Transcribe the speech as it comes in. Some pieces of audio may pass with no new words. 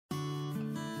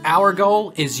Our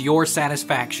goal is your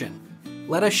satisfaction.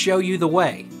 Let us show you the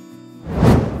way.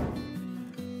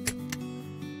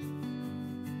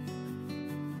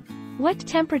 What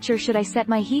temperature should I set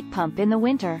my heat pump in the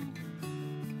winter?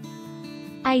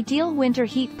 Ideal winter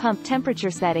heat pump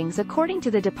temperature settings according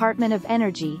to the Department of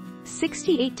Energy,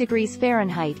 68 degrees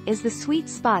Fahrenheit is the sweet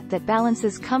spot that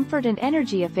balances comfort and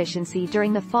energy efficiency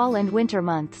during the fall and winter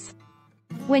months.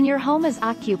 When your home is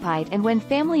occupied and when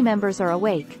family members are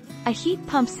awake, a heat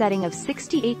pump setting of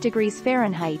 68 degrees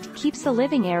Fahrenheit keeps the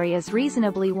living areas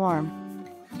reasonably warm.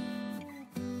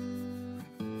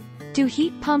 Do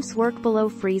heat pumps work below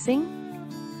freezing?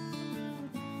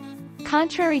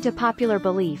 Contrary to popular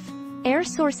belief, air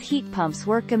source heat pumps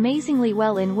work amazingly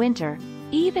well in winter,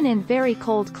 even in very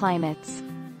cold climates.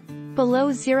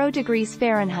 Below 0 degrees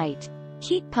Fahrenheit,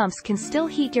 heat pumps can still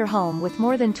heat your home with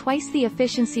more than twice the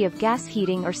efficiency of gas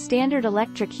heating or standard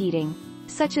electric heating,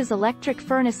 such as electric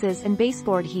furnaces and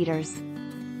baseboard heaters.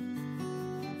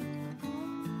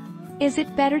 Is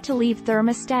it better to leave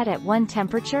thermostat at one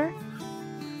temperature?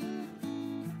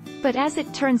 But as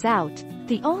it turns out,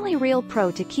 the only real pro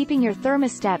to keeping your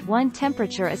thermostat one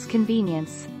temperature is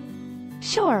convenience.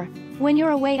 Sure, when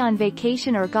you're away on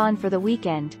vacation or gone for the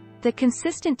weekend, the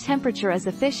consistent temperature is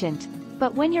efficient,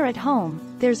 but when you're at home,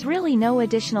 there's really no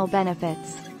additional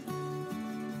benefits.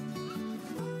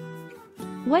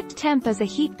 What temp is a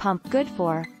heat pump good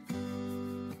for?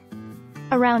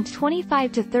 Around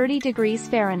 25 to 30 degrees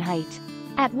Fahrenheit.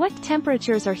 At what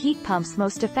temperatures are heat pumps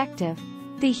most effective?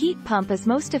 The heat pump is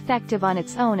most effective on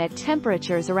its own at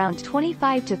temperatures around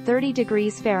 25 to 30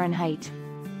 degrees Fahrenheit.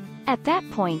 At that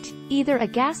point, either a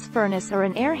gas furnace or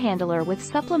an air handler with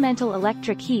supplemental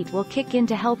electric heat will kick in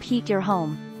to help heat your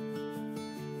home.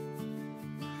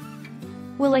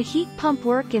 Will a heat pump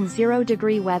work in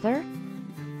 0-degree weather?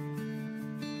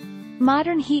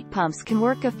 Modern heat pumps can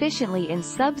work efficiently in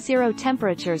sub-zero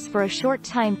temperatures for a short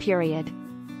time period.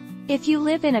 If you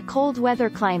live in a cold weather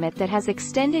climate that has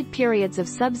extended periods of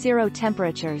sub-zero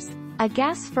temperatures, a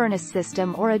gas furnace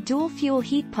system or a dual-fuel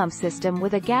heat pump system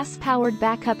with a gas-powered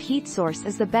backup heat source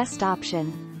is the best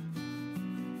option.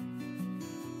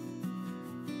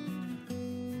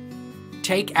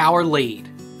 Take our lead.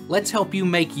 Let's help you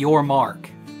make your mark.